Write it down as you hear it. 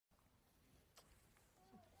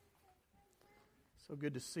So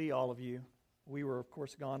good to see all of you. We were, of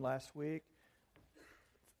course, gone last week.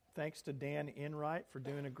 Thanks to Dan Enright for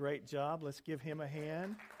doing a great job. Let's give him a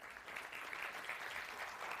hand.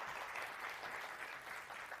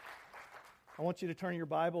 I want you to turn your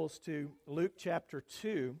Bibles to Luke chapter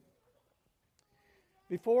 2.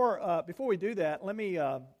 Before we do that, let me,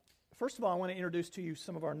 first of all, I want to introduce to you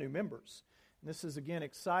some of our new members. And this is, again,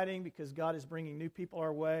 exciting because God is bringing new people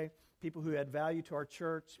our way, people who add value to our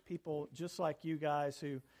church, people just like you guys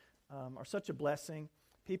who are such a blessing,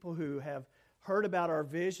 people who have heard about our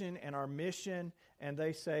vision and our mission, and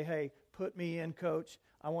they say, hey, put me in, Coach.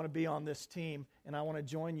 I want to be on this team, and I want to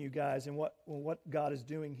join you guys in what God is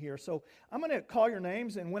doing here. So I'm going to call your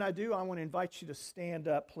names, and when I do, I want to invite you to stand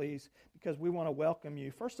up, please, because we want to welcome you.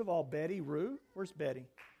 First of all, Betty Rue. Where's Betty?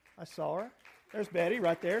 I saw her. There's Betty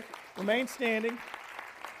right there. Remain standing.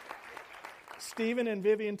 Stephen and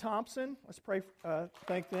Vivian Thompson. Let's pray.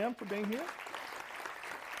 Thank them for being here.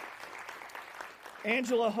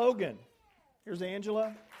 Angela Hogan. Here's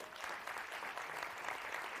Angela.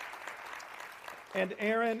 And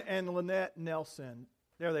Aaron and Lynette Nelson.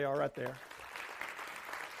 There they are right there.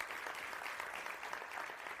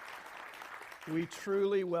 We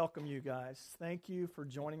truly welcome you guys. Thank you for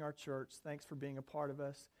joining our church. Thanks for being a part of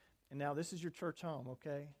us. And now this is your church home,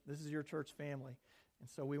 okay? This is your church family. And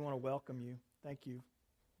so we want to welcome you. Thank you.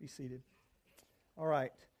 Be seated. All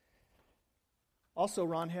right. Also,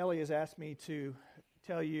 Ron Helly has asked me to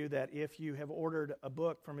tell you that if you have ordered a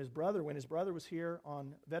book from his brother, when his brother was here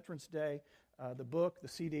on Veterans Day, the book, the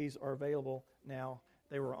CDs are available now.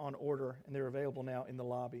 They were on order, and they're available now in the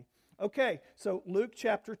lobby. Okay, so Luke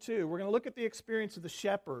chapter 2. We're going to look at the experience of the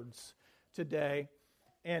shepherds today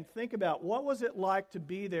and think about what was it like to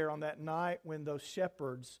be there on that night when those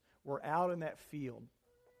shepherds were out in that field.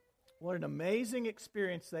 What an amazing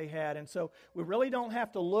experience they had. And so we really don't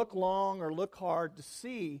have to look long or look hard to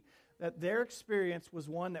see that their experience was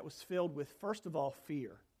one that was filled with, first of all,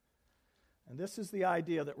 fear. And this is the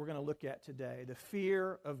idea that we're going to look at today, the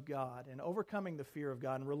fear of God and overcoming the fear of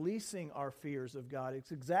God and releasing our fears of God.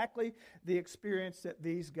 It's exactly the experience that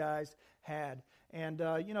these guys had. And,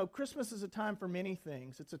 Christmas is a time for many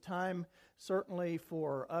things. It's a time certainly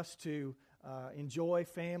for us to enjoy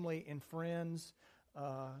family and friends,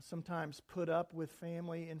 sometimes put up with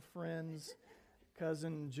family and friends,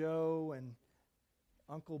 Cousin Joe and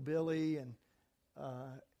Uncle Billy, and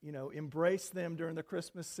embrace them during the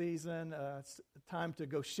Christmas season. It's a time to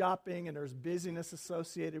go shopping, and there's busyness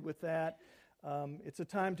associated with that. It's a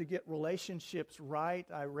time to get relationships right.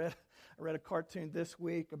 I read a cartoon this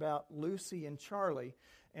week about Lucy and Charlie,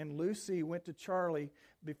 and Lucy went to Charlie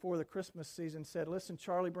before the Christmas season, said, listen,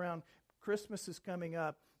 Charlie Brown, Christmas is coming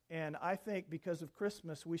up, and I think because of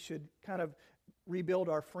Christmas, we should kind of rebuild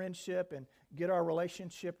our friendship and get our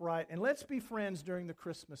relationship right, and let's be friends during the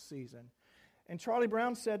Christmas season. And Charlie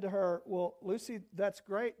Brown said to her, well, Lucy, that's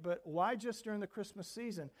great, but why just during the Christmas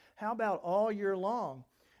season? How about all year long?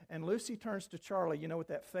 And Lucy turns to Charlie, with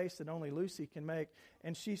that face that only Lucy can make,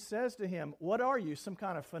 and she says to him, what are you, some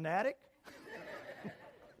kind of fanatic?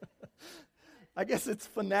 I guess it's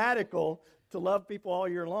fanatical to love people all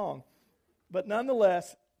year long. But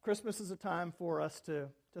nonetheless, Christmas is a time for us to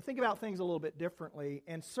think about things a little bit differently,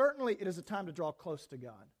 and certainly it is a time to draw close to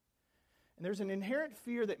God. And there's an inherent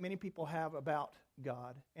fear that many people have about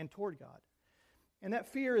God and toward God. And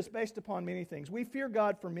that fear is based upon many things. We fear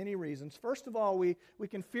God for many reasons. First of all, we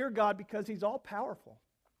can fear God because He's all-powerful.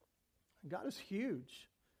 God is huge.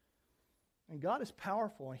 And God is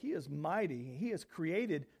powerful, and He is mighty. He has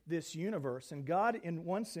created this universe. And God, in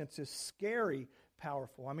one sense, is scary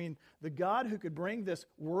powerful. I mean, the God who could bring this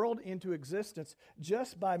world into existence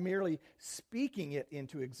just by merely speaking it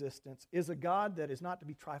into existence is a God that is not to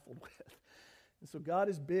be trifled with. And so God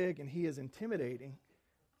is big, and He is intimidating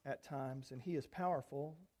at times, and He is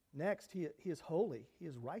powerful. Next, He is holy. He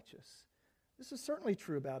is righteous. This is certainly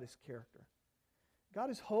true about His character. God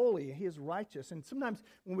is holy, He is righteous. And sometimes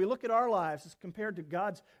when we look at our lives as compared to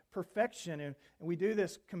God's perfection, and we do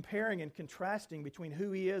this comparing and contrasting between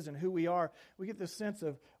who He is and who we are, we get this sense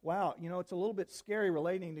of, wow, it's a little bit scary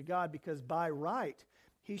relating to God because by right,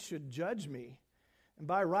 He should judge me. And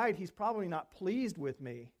by right, He's probably not pleased with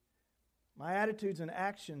me. My attitudes and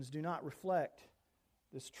actions do not reflect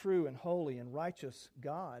this true and holy and righteous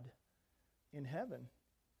God in heaven.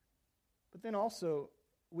 But then also,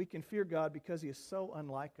 we can fear God because He is so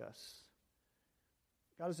unlike us.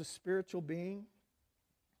 God is a spiritual being.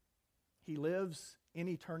 He lives in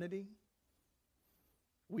eternity.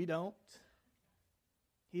 We don't.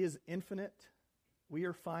 He is infinite. We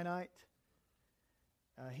are finite.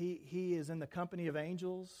 He is in the company of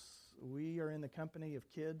angels. We are in the company of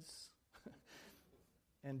kids.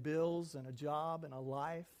 and bills and a job and a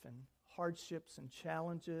life and hardships and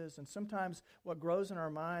challenges. And sometimes what grows in our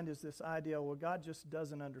mind is this idea, well, God just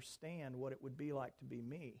doesn't understand what it would be like to be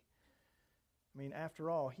me. I mean, after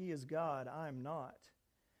all, He is God, I'm not.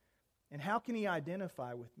 And how can He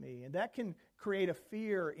identify with me? And that can create a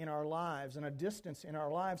fear in our lives and a distance in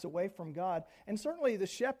our lives away from God. And certainly the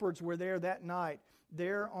shepherds were there that night,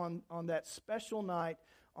 there on that special night,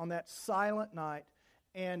 on that silent night,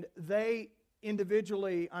 and they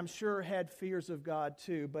individually, I'm sure, had fears of God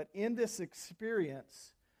too. But in this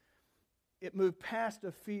experience, it moved past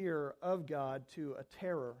a fear of God to a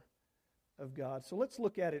terror of God. So let's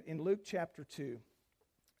look at it in Luke chapter 2,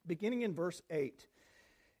 beginning in verse 8.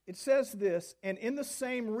 It says this, and in the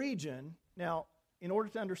same region, now, in order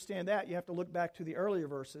to understand that, you have to look back to the earlier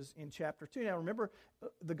verses in chapter 2. Now, remember,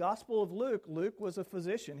 the Gospel of Luke, Luke was a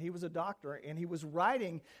physician, he was a doctor, and he was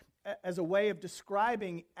writing as a way of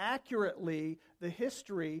describing accurately the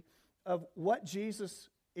history of what Jesus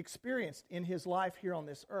experienced in his life here on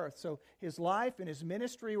this earth. So his life and his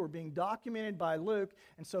ministry were being documented by Luke,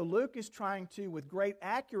 and so Luke is trying to, with great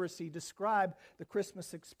accuracy, describe the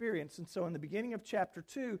Christmas experience. And so in the beginning of chapter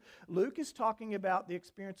 2, Luke is talking about the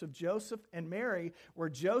experience of Joseph and Mary, where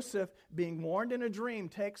Joseph, being warned in a dream,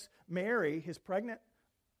 takes Mary, his pregnant,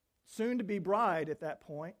 soon-to-be bride at that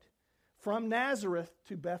point, from Nazareth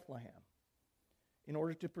to Bethlehem in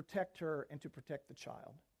order to protect her and to protect the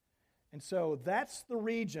child. And so that's the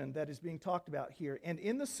region that is being talked about here. And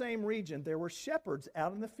in the same region, there were shepherds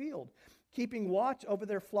out in the field, keeping watch over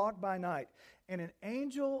their flock by night. And an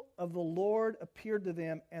angel of the Lord appeared to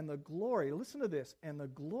them, and the glory, listen to this, and the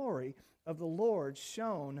glory of the Lord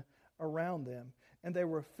shone around them, and they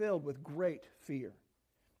were filled with great fear.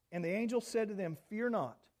 And the angel said to them, "Fear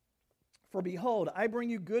not, for behold, I bring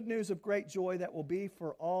you good news of great joy that will be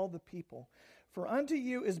for all the people. For unto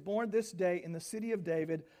you is born this day in the city of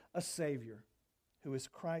David a Savior, who is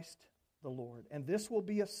Christ the Lord. And this will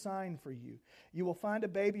be a sign for you. You will find a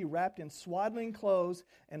baby wrapped in swaddling clothes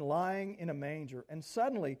and lying in a manger." And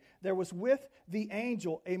suddenly there was with the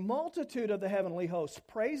angel a multitude of the heavenly hosts,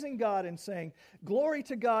 praising God and saying, "Glory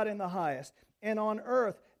to God in the highest, and on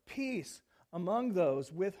earth peace among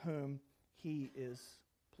those with whom He is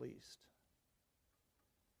pleased."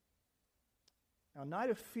 Now, night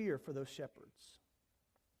of fear for those shepherds.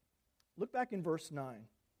 Look back in verse 9.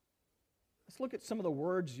 Let's look at some of the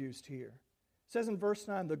words used here. It says in verse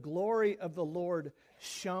 9, the glory of the Lord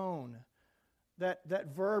shone. That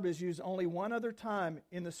verb is used only one other time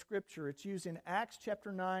in the Scripture. It's used in Acts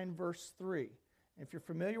chapter 9, verse 3. And if you're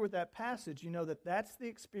familiar with that passage, you know that that's the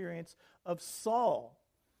experience of Saul,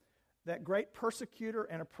 that great persecutor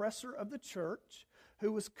and oppressor of the church,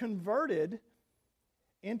 who was converted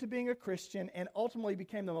into being a Christian and ultimately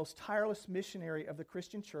became the most tireless missionary of the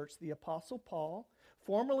Christian church. The Apostle Paul,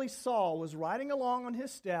 formerly Saul, was riding along on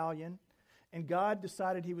his stallion, and God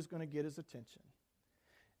decided He was going to get his attention.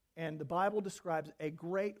 And the Bible describes a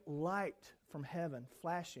great light from heaven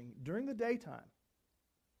flashing during the daytime.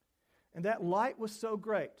 And that light was so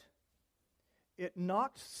great, it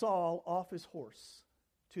knocked Saul off his horse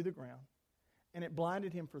to the ground, and it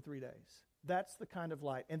blinded him for 3 days. That's the kind of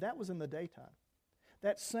light, and that was in the daytime.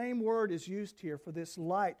 That same word is used here for this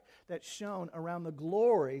light that shone around the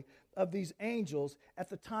glory of these angels at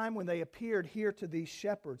the time when they appeared here to these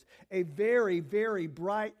shepherds. A very, very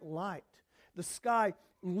bright light. The sky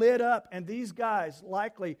lit up, and these guys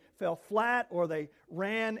likely fell flat, or they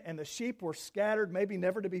ran, and the sheep were scattered, maybe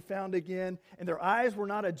never to be found again, and their eyes were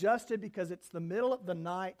not adjusted because it's the middle of the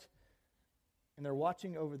night, and they're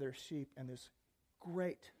watching over their sheep, and this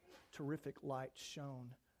great, terrific light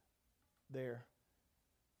shone there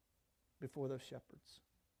before those shepherds.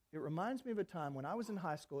 It reminds me of a time when I was in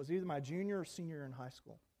high school. It was either my junior or senior year in high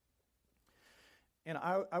school. And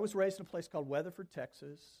I was raised in a place called Weatherford,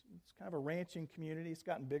 Texas. It's kind of a ranching community. It's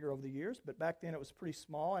gotten bigger over the years, but back then it was pretty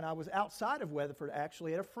small. And I was outside of Weatherford,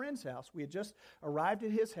 actually, at a friend's house. We had just arrived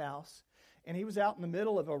at his house, and he was out in the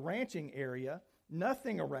middle of a ranching area,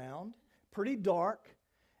 nothing around, pretty dark.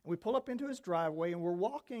 And we pull up into his driveway, and we're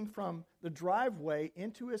walking from the driveway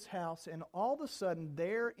into his house, and all of a sudden,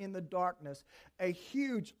 there in the darkness, a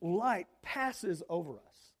huge light passes over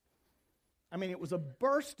us. I mean, it was a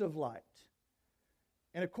burst of light.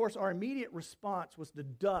 And of course, our immediate response was to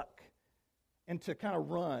duck and to kind of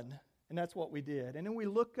run, and that's what we did. And then we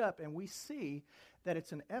look up, and we see that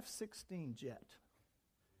it's an F-16 jet,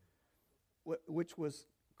 which was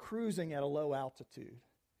cruising at a low altitude.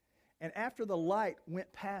 And after the light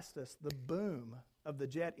went past us, the boom of the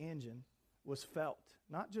jet engine was felt.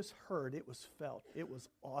 Not just heard, it was felt. It was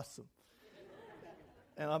awesome.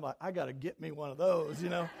 And I'm like, I got to get me one of those, you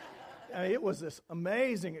know. I mean, it was this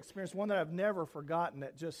amazing experience, one that I've never forgotten,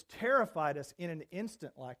 that just terrified us in an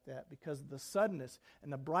instant like that because of the suddenness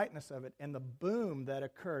and the brightness of it and the boom that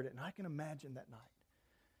occurred. And I can imagine that night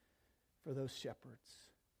for those shepherds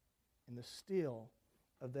in the still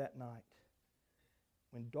of that night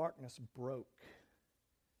when darkness broke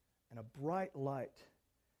and a bright light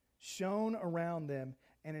shone around them,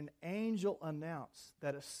 and an angel announced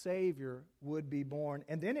that a Savior would be born.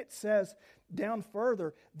 And then it says down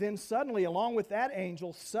further, then suddenly, along with that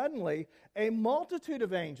angel, suddenly a multitude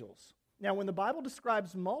of angels. Now, when the Bible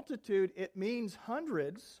describes multitude, it means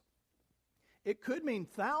hundreds. It could mean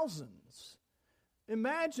thousands.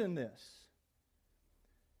 Imagine this.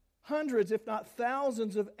 Hundreds, if not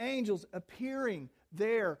thousands, of angels appearing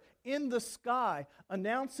there in the sky,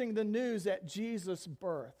 announcing the news at Jesus'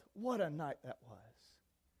 birth. What a night that was.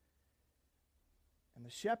 And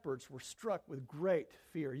the shepherds were struck with great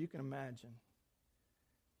fear, you can imagine.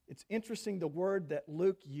 It's interesting the word that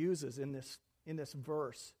Luke uses in this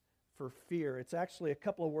verse for fear. It's actually a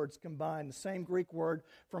couple of words combined. The same Greek word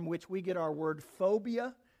from which we get our word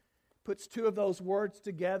phobia puts two of those words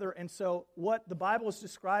together. And so what the Bible is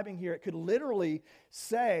describing here, it could literally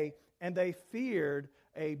say, and they feared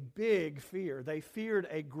a big fear. They feared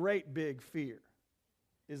a great big fear,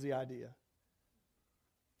 is the idea.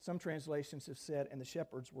 Some translations have said, and the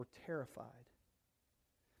shepherds were terrified.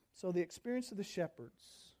 So the experience of the shepherds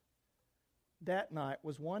that night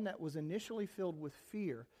was one that was initially filled with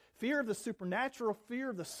fear. Fear of the supernatural, fear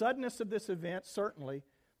of the suddenness of this event, certainly,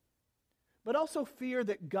 but also fear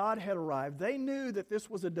that God had arrived. They knew that this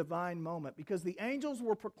was a divine moment because the angels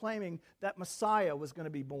were proclaiming that Messiah was going to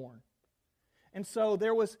be born. And so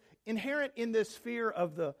there was inherent in this fear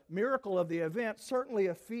of the miracle of the event, certainly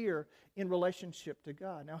a fear in relationship to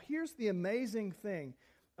God. Now, here's the amazing thing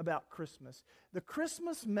about Christmas. The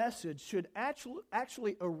Christmas message should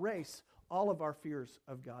actually erase all of our fears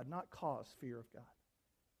of God, not cause fear of God.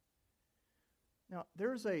 Now,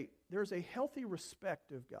 there's a healthy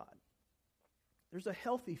respect of God. There's a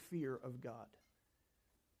healthy fear of God.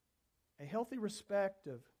 A healthy respect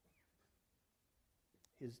of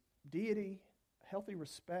His deity, healthy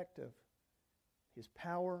respect of His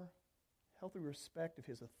power, healthy respect of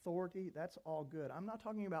His authority. That's all good. I'm not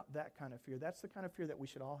talking about that kind of fear. That's the kind of fear that we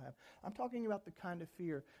should all have. I'm talking about the kind of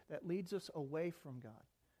fear that leads us away from God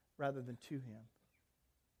rather than to Him.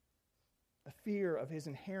 A fear of His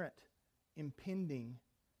inherent, impending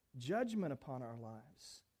judgment upon our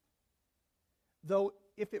lives. Though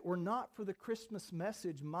if it were not for the Christmas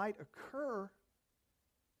message might occur.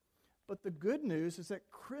 But the good news is that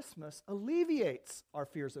Christmas alleviates our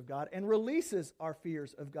fears of God and releases our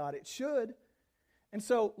fears of God. It should. And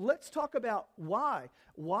so let's talk about why.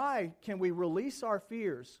 Why can we release our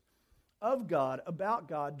fears of God, about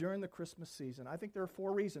God, during the Christmas season? I think there are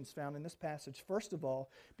 4 reasons found in this passage. First of all,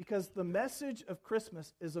 because the message of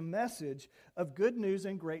Christmas is a message of good news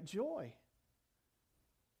and great joy.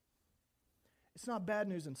 It's not bad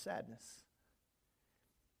news and sadness.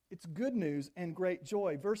 It's good news and great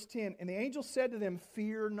joy. Verse 10, and the angel said to them,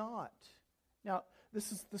 fear not. Now,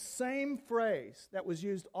 this is the same phrase that was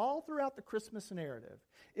used all throughout the Christmas narrative.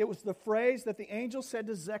 It was the phrase that the angel said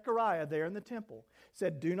to Zechariah there in the temple.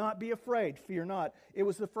 Said, do not be afraid, fear not. It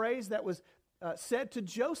was the phrase that was said to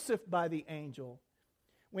Joseph by the angel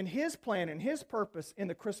when his plan and his purpose in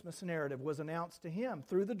the Christmas narrative was announced to him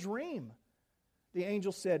through the dream. The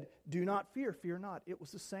angel said, do not fear, fear not. It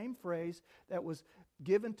was the same phrase that was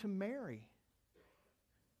given to Mary.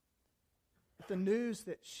 The news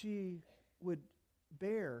that she would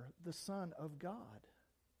bear the Son of God.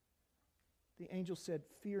 The angel said,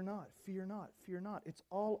 fear not, fear not, fear not. It's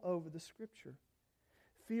all over the Scripture.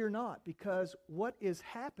 Fear not, because what is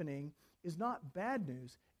happening is not bad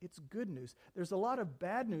news, it's good news. There's a lot of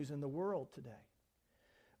bad news in the world today.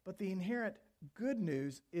 But the inherent good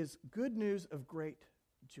news is good news of great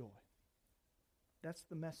joy. That's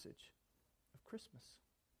the message of Christmas.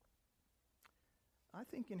 I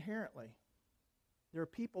think inherently there are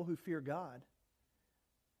people who fear God,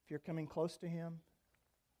 fear coming close to Him,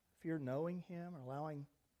 fear knowing Him or allowing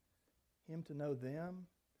Him to know them,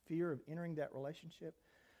 fear of entering that relationship.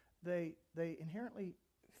 They inherently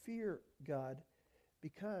fear God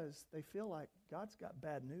because they feel like God's got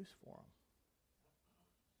bad news for them.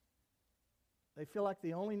 They feel like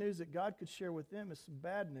the only news that God could share with them is some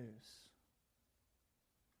bad news.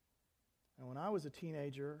 And when I was a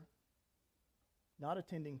teenager, not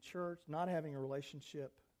attending church, not having a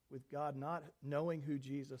relationship with God, not knowing who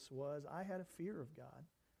Jesus was, I had a fear of God.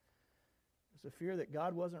 It was a fear that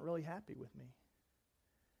God wasn't really happy with me.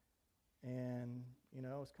 And You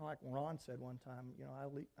know, it's kind of like Ron said one time, you know,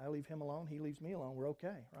 I leave him alone, he leaves me alone, we're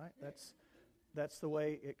okay, right? That's the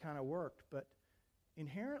way it kind of worked. But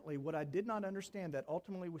inherently, what I did not understand that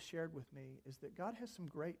ultimately was shared with me is that God has some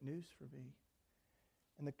great news for me.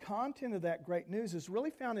 And the content of that great news is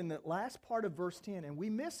really found in the last part of verse 10, and we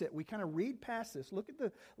miss it. We kind of read past this. Look at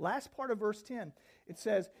the last part of verse 10. It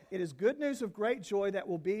says, "It is good news of great joy that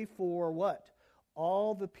will be for" what?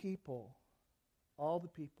 All the people. All the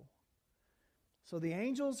people. So the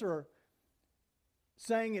angels are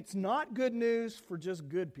saying it's not good news for just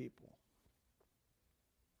good people.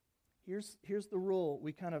 Here's the rule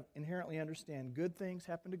we kind of inherently understand. Good things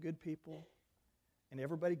happen to good people, and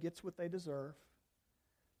everybody gets what they deserve.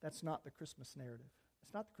 That's not the Christmas narrative.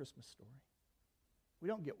 It's not the Christmas story. We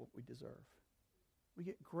don't get what we deserve. We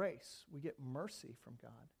get grace. We get mercy from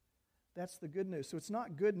God. That's the good news. So it's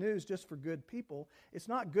not good news just for good people. It's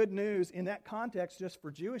not good news in that context just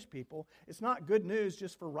for Jewish people. It's not good news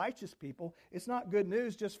just for righteous people. It's not good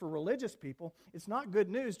news just for religious people. It's not good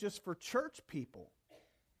news just for church people.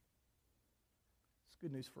 It's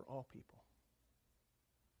good news for all people.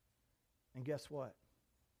 And guess what?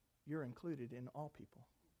 You're included in all people.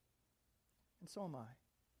 And so am I.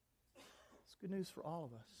 It's good news for all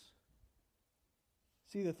of us.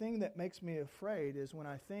 See, the thing that makes me afraid is when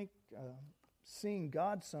I think seeing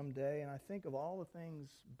God someday and I think of all the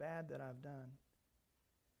things bad that I've done.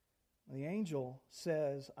 The angel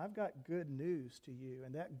says, I've got good news to you.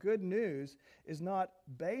 And that good news is not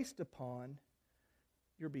based upon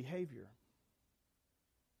your behavior.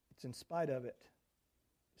 It's in spite of it.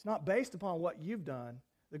 It's not based upon what you've done.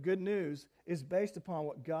 The good news is based upon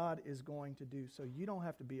what God is going to do. So you don't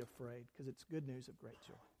have to be afraid because it's good news of great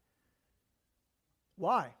joy.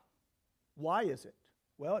 Why? Why is it?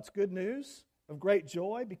 Well, it's good news of great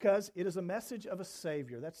joy because it is a message of a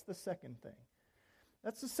Savior. That's the second thing.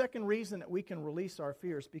 That's the second reason that we can release our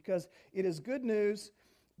fears, because it is good news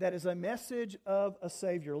that is a message of a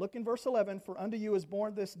Savior. Look in verse 11, "For unto you is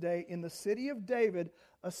born this day in the city of David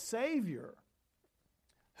a Savior,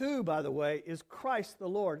 who, by the way, is Christ the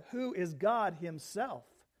Lord," who is God Himself.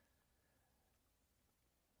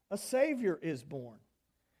 A Savior is born.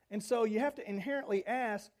 And so you have to inherently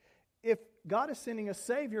ask, if God is sending a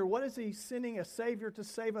Savior, what is He sending a Savior to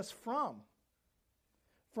save us from?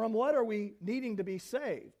 From what are we needing to be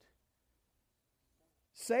saved?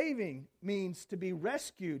 Saving means to be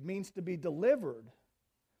rescued, means to be delivered.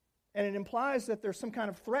 And it implies that there's some kind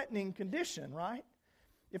of threatening condition, right?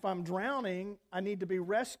 If I'm drowning, I need to be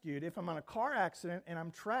rescued. If I'm in a car accident and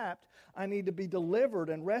I'm trapped, I need to be delivered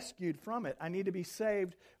and rescued from it. I need to be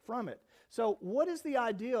saved from it. So what is the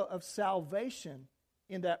idea of salvation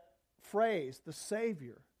in that phrase, the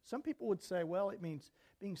Savior? Some people would say, well, it means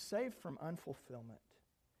being saved from unfulfillment.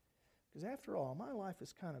 Because after all, my life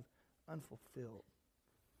is kind of unfulfilled.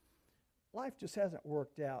 Life just hasn't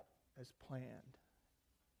worked out as planned.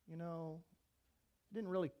 You know, I didn't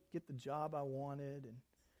really get the job I wanted, and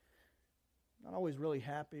not always really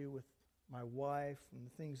happy with my wife and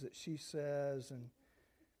the things that she says, and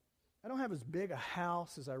I don't have as big a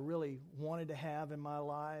house as I really wanted to have in my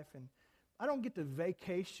life, and I don't get to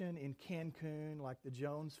vacation in Cancun like the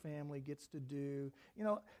Jones family gets to do. You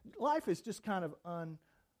know, life is just kind of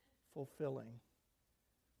unfulfilling.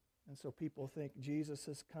 And so people think Jesus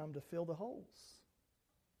has come to fill the holes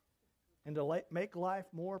and to make life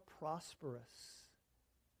more prosperous.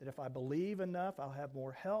 That if I believe enough, I'll have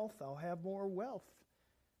more health, I'll have more wealth.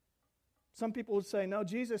 Some people would say, no,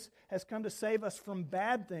 Jesus has come to save us from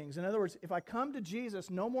bad things. In other words, if I come to Jesus,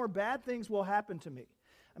 no more bad things will happen to me.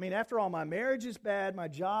 I mean, after all, my marriage is bad, my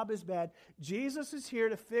job is bad. Jesus is here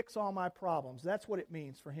to fix all my problems. That's what it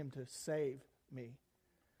means for Him to save me.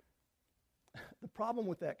 The problem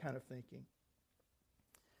with that kind of thinking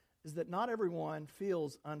is that not everyone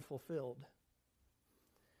feels unfulfilled.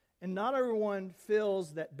 And not everyone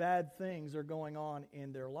feels that bad things are going on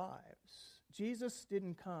in their lives. Jesus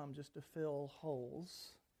didn't come just to fill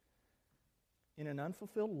holes in an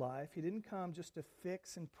unfulfilled life. He didn't come just to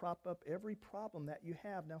fix and prop up every problem that you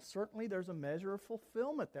have. Now, certainly there's a measure of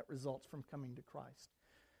fulfillment that results from coming to Christ.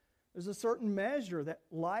 There's a certain measure that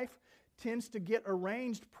life tends to get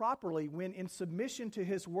arranged properly when in submission to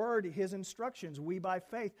His Word, His instructions, we by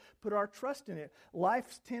faith put our trust in it.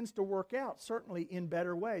 Life tends to work out, certainly in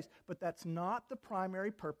better ways, but that's not the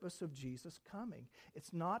primary purpose of Jesus coming.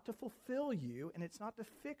 It's not to fulfill you, and it's not to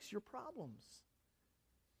fix your problems.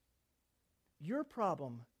 Your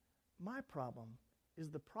problem, my problem,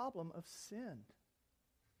 is the problem of sin.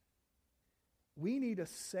 We need a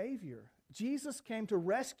Savior. Jesus came to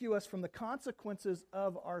rescue us from the consequences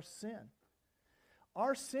of our sin.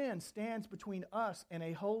 Our sin stands between us and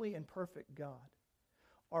a holy and perfect God.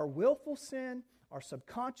 our willful sin, our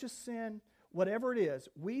subconscious sin, whatever it is,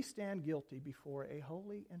 we stand guilty before a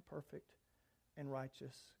holy and perfect and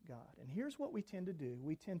righteous God. And here's what we tend to do.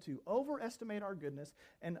 We tend to overestimate our goodness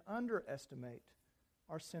and underestimate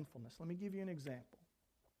our sinfulness. Let me give you an example.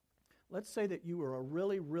 Let's say that you were a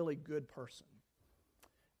really, really good person.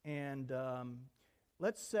 And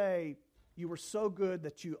let's say you were so good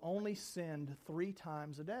that you only sinned 3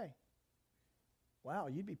 times a day. Wow,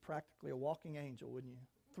 you'd be practically a walking angel, wouldn't you?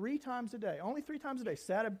 3 times a day, only 3 times a day.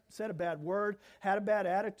 Said a bad word, had a bad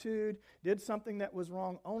attitude, did something that was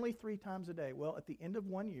wrong, only 3 times a day. Well, at the end of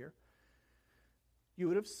 1 year, you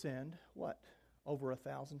would have sinned, what? Over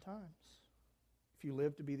 1,000 times. If you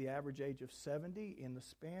lived to be the average age of 70, in the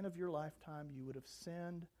span of your lifetime, you would have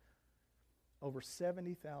sinned over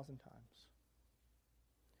 70,000 times.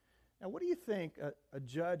 Now, what do you think a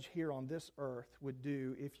judge here on this earth would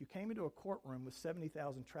do if you came into a courtroom with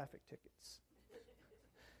 70,000 traffic tickets?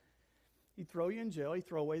 He'd throw you in jail. He'd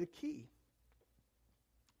throw away the key.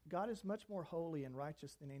 God is much more holy and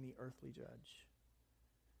righteous than any earthly judge.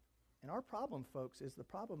 And our problem, folks, is the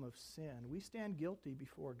problem of sin. We stand guilty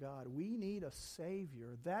before God. We need a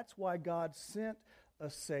Savior. That's why God sent a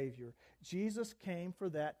Savior. Jesus came for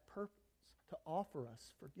that purpose, to offer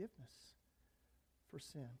us forgiveness for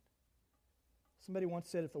sin. Somebody once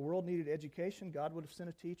said if the world needed education, God would have sent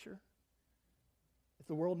a teacher. If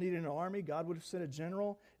the world needed an army, God would have sent a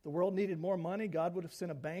general. If the world needed more money, God would have sent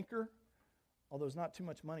a banker. Although there's not too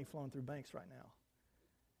much money flowing through banks right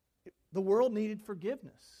now. The world needed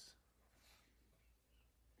forgiveness.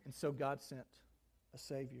 And so God sent a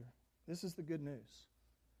Savior. This is the good news.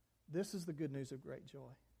 This is the good news of great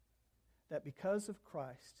joy. That because of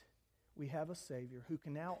Christ, we have a Savior who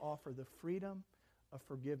can now offer the freedom of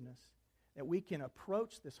forgiveness. That we can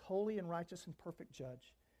approach this holy and righteous and perfect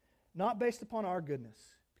judge, not based upon our goodness,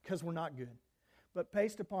 because we're not good, but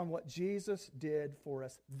based upon what Jesus did for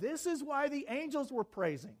us. This is why the angels were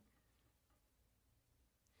praising.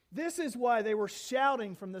 This is why they were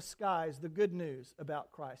shouting from the skies the good news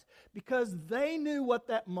about Christ, because they knew what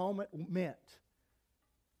that moment meant.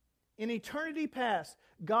 In eternity past,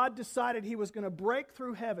 God decided He was going to break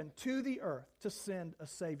through heaven to the earth to send a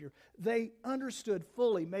Savior. They understood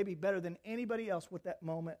fully, maybe better than anybody else, what that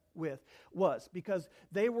moment was, because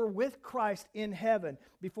they were with Christ in heaven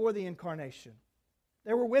before the incarnation.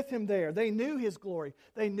 They were with Him there. They knew His glory.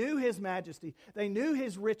 They knew His majesty. They knew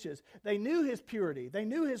His riches. They knew His purity. They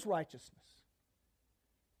knew His righteousness.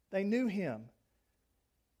 They knew Him.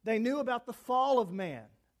 They knew about the fall of man.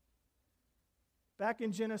 Back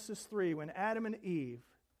in Genesis 3, when Adam and Eve,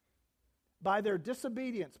 by their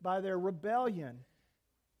disobedience, by their rebellion,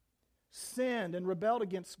 sinned and rebelled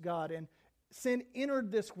against God, and sin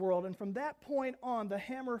entered this world, and from that point on, the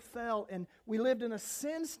hammer fell, and we lived in a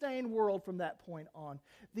sin-stained world from that point on.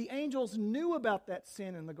 The angels knew about that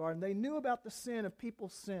sin in the garden. They knew about the sin of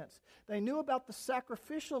people's sins. They knew about the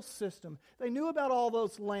sacrificial system. They knew about all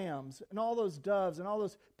those lambs and all those doves and all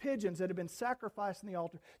those pigeons that had been sacrificed in the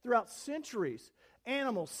altar throughout centuries.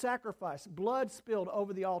 Animals sacrificed, blood spilled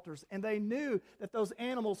over the altars, and they knew that those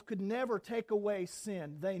animals could never take away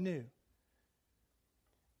sin. They knew.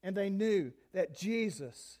 And they knew that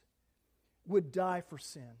Jesus would die for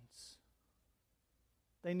sins.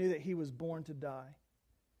 They knew that He was born to die.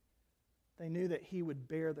 They knew that He would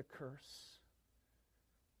bear the curse.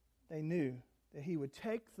 They knew that He would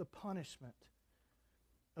take the punishment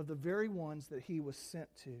of the very ones that He was sent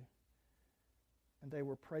to. And they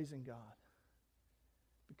were praising God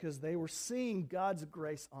because they were seeing God's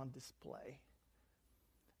grace on display.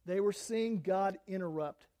 They were seeing God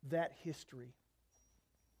interrupt that history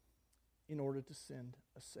in order to send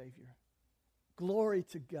a Savior. Glory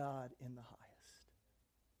to God in the highest.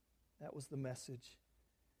 That was the message.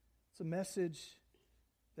 It's a message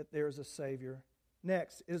that there is a Savior.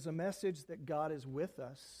 Next is a message that God is with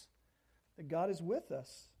us. That God is with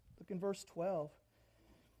us. Look in verse 12.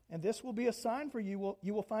 And this will be a sign for you.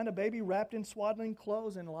 You will find a baby wrapped in swaddling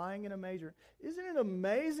clothes and lying in a manger. Isn't it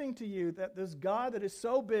amazing to you that this God that is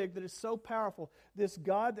so big, that is so powerful, this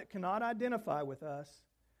God that cannot identify with us,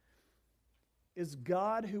 is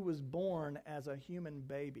God who was born as a human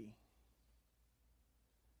baby?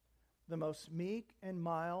 The most meek and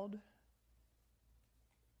mild,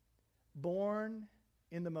 born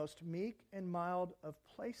in the most meek and mild of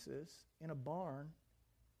places, in a barn,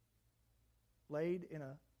 laid in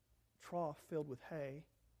a trough filled with hay,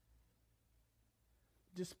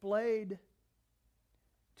 displayed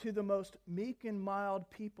to the most meek and mild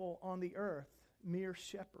people on the earth, mere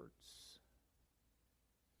shepherds.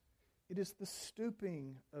 It is the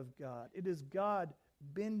stooping of God. It is God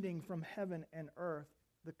bending from heaven and earth,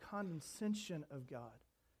 the condescension of God,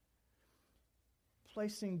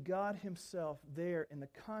 placing God himself there in the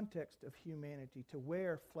context of humanity, to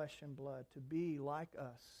wear flesh and blood, to be like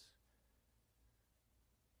us,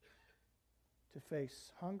 to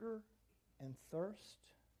face hunger and thirst,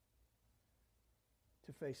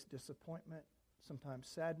 to face disappointment, sometimes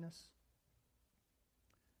sadness,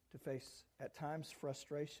 to face at times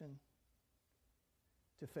frustration,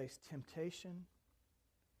 to face temptation.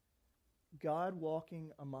 God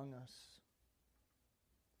walking among us.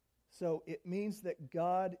 So it means that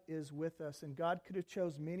God is with us, and God could have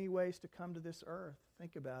chose many ways to come to this earth.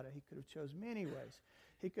 Think about it. He could have chose many ways.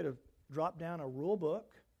 He could have dropped down a rule book.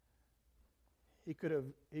 He could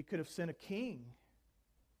have sent a king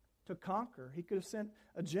to conquer. He could have sent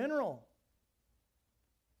a general.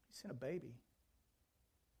 He sent a baby.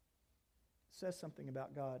 It says something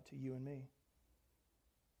about God to you and me.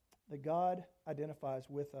 That God identifies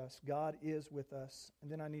with us. God is with us. And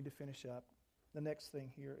then I need to finish up. The next thing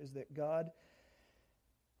here is that God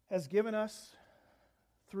has given us,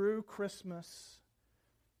 through Christmas,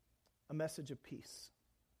 a message of peace.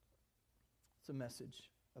 It's a message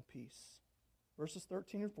of peace. Verses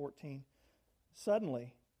 13 and 14.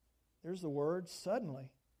 Suddenly, there's the word,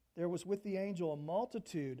 suddenly, there was with the angel a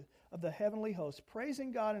multitude of the heavenly host,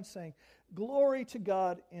 praising God and saying, "Glory to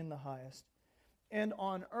God in the highest, and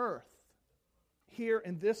on earth, here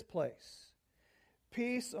in this place,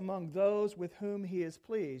 peace among those with whom he is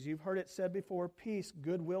pleased." You've heard it said before, peace,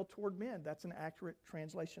 goodwill toward men. That's an accurate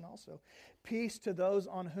translation also. Peace to those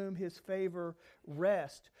on whom his favor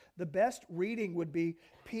rests. The best reading would be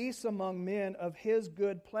peace among men of his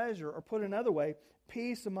good pleasure, or put another way,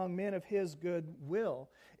 peace among men of his good will.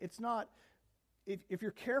 It's not, if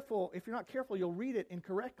you're not careful, you'll read it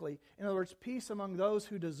incorrectly. In other words, peace among those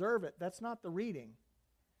who deserve it. That's not the reading.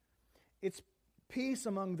 It's peace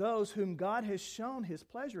among those whom God has shown his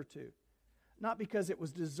pleasure to. Not because it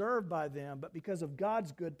was deserved by them, but because of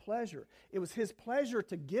God's good pleasure. It was his pleasure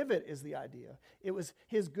to give it, is the idea. It was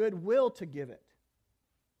his good will to give it.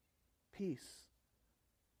 Peace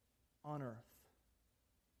on earth.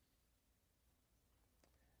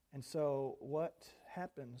 And so what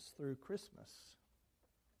happens through Christmas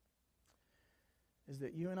is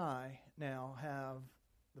that you and I now have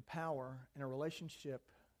the power in a relationship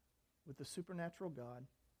with the supernatural God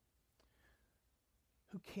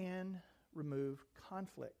who can remove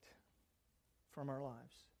conflict from our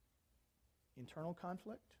lives. Internal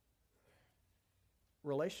conflict,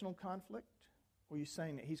 relational conflict. Were you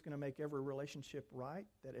saying that he's going to make every relationship right,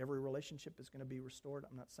 that every relationship is going to be restored?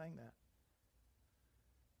 I'm not saying that.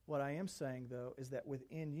 What I am saying, though, is that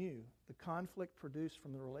within you, the conflict produced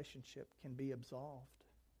from the relationship can be absolved.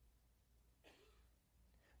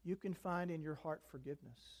 You can find in your heart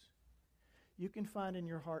forgiveness. You can find in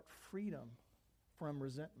your heart freedom from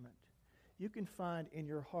resentment. You can find in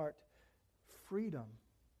your heart freedom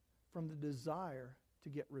from the desire to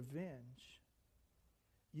get revenge.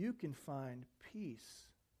 You can find peace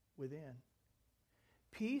within.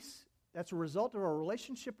 Peace, that's a result of our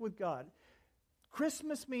relationship with God.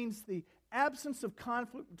 Christmas means the absence of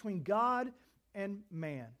conflict between God and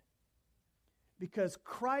man. Because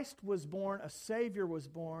Christ was born, a Savior was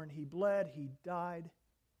born, he bled, he died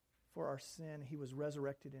for our sin, he was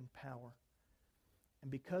resurrected in power. And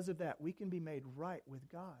because of that, we can be made right with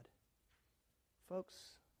God. Folks,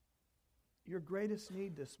 your greatest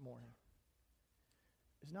need this morning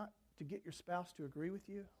is not to get your spouse to agree with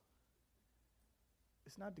you.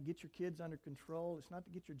 It's not to get your kids under control. It's not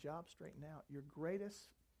to get your job straightened out. Your greatest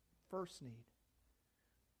first need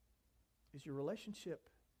is your relationship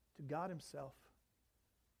to God himself,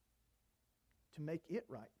 to make it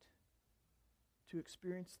right, to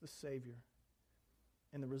experience the Savior.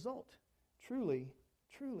 And the result, truly,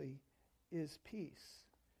 is peace.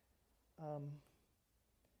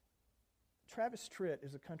 Travis Tritt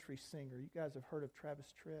is a country singer. You guys have heard of Travis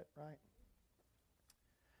Tritt, right?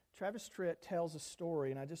 Travis Tritt tells a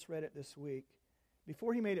story, and I just read it this week.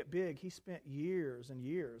 Before he made it big, he spent years and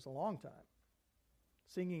years, a long time,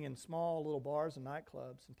 singing in small little bars and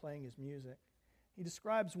nightclubs and playing his music. He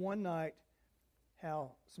describes one night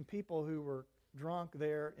how some people who were drunk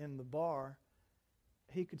there in the bar,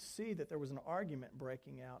 he could see that there was an argument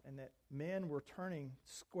breaking out and that men were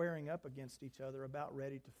squaring up against each other, about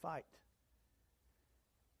ready to fight.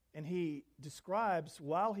 And he describes,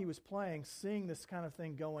 while he was playing, seeing this kind of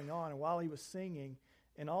thing going on, and while he was singing,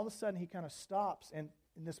 and all of a sudden he kind of stops, and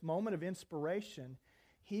in this moment of inspiration,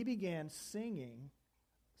 he began singing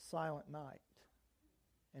Silent Night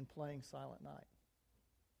and playing Silent Night.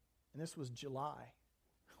 And this was July.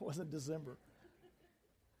 It wasn't December.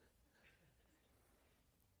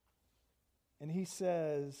 And he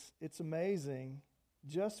says, it's amazing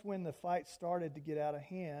just when the fight started to get out of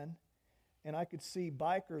hand, and I could see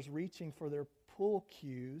bikers reaching for their pool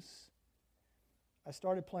cues, I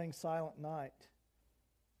started playing Silent Night.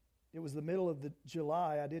 It was the middle of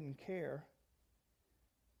July. I didn't care.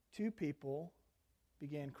 2 people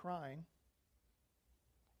began crying,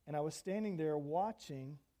 and I was standing there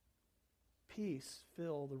watching peace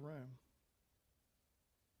fill the room.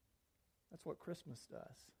 That's what Christmas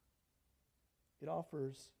does. It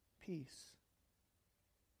offers peace.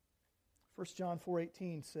 1 John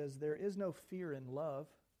 4:18 says, "There is no fear in love."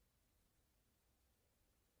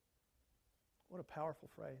 What a powerful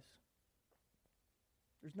phrase.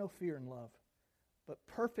 There's no fear in love. But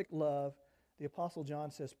perfect love, the Apostle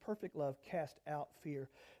John says, perfect love casts out fear.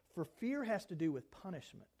 For fear has to do with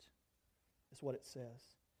punishment, is what it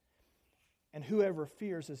says. And whoever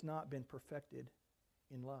fears has not been perfected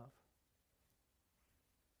in love.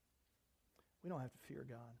 We don't have to fear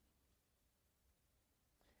God.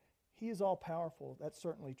 He is all-powerful. That's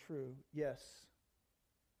certainly true, yes.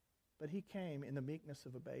 But He came in the meekness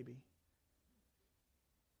of a baby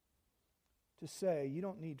to say, you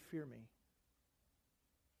don't need fear me,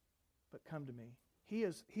 but come to me. He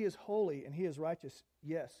is holy and He is righteous,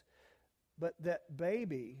 yes. But that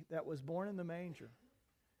baby that was born in the manger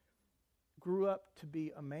grew up to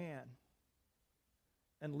be a man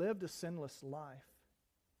and lived a sinless life.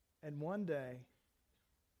 And one day,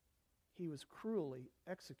 He was cruelly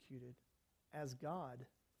executed as God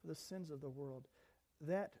for the sins of the world.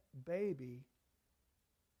 That baby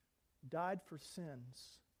died for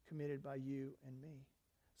sins committed by you and me.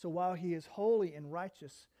 So while He is holy and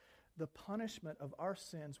righteous, the punishment of our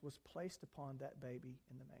sins was placed upon that baby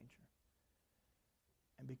in the manger.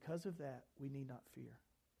 And because of that, we need not fear.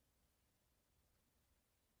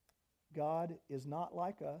 God is not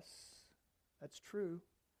like us. That's true.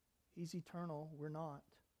 He's eternal. We're not.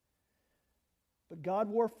 But God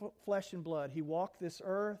wore flesh and blood. He walked this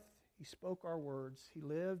earth. He spoke our words. He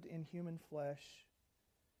lived in human flesh.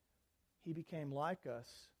 He became like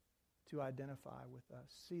us to identify with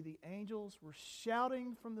us. See, the angels were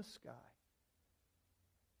shouting from the sky.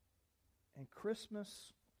 And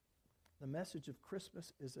Christmas, the message of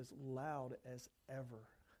Christmas is as loud as ever.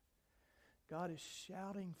 God is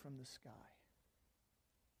shouting from the sky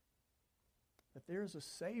that there is a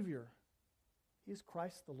Savior. He is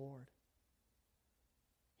Christ the Lord.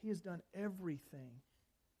 He has done everything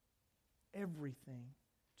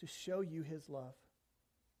to show you His love,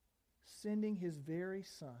 sending His very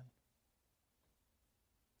Son.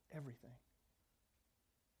 Everything.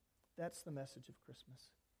 That's the message of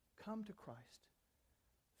Christmas. Come to Christ.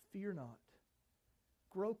 Fear not.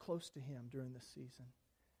 Grow close to Him during this season.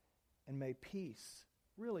 And may peace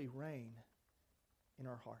really reign in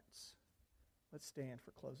our hearts. Let's stand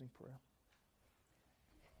for closing prayer.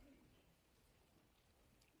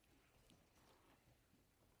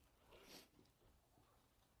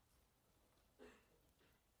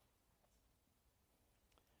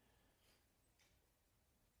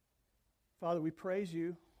 Father, we praise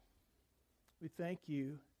You. We thank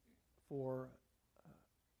You for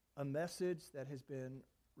a message that has been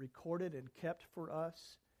recorded and kept for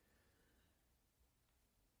us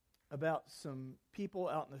about some people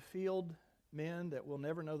out in the field, men that we'll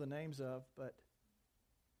never know the names of, but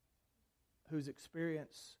whose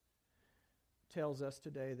experience tells us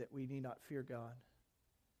today that we need not fear God.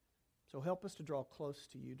 So help us to draw close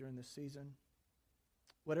to You during this season.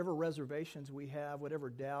 Whatever reservations we have, whatever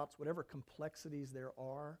doubts, whatever complexities there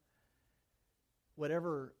are,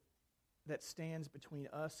 whatever that stands between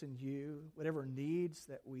us and You, whatever needs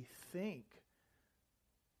that we think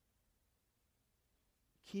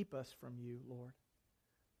keep us from You, Lord,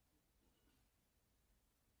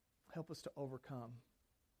 help us to overcome.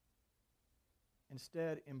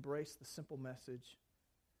 Instead, embrace the simple message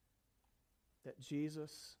that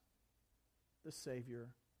Jesus, the Savior,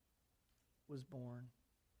 was born.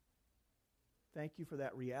 Thank You for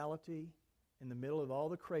that reality in the middle of all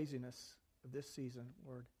the craziness of this season,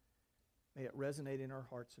 Lord. May it resonate in our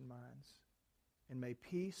hearts and minds. And may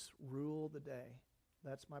peace rule the day.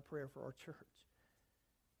 That's my prayer for our church.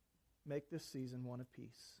 Make this season one of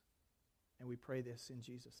peace. And we pray this in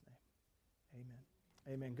Jesus' name.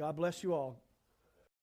 Amen. Amen. God bless you all.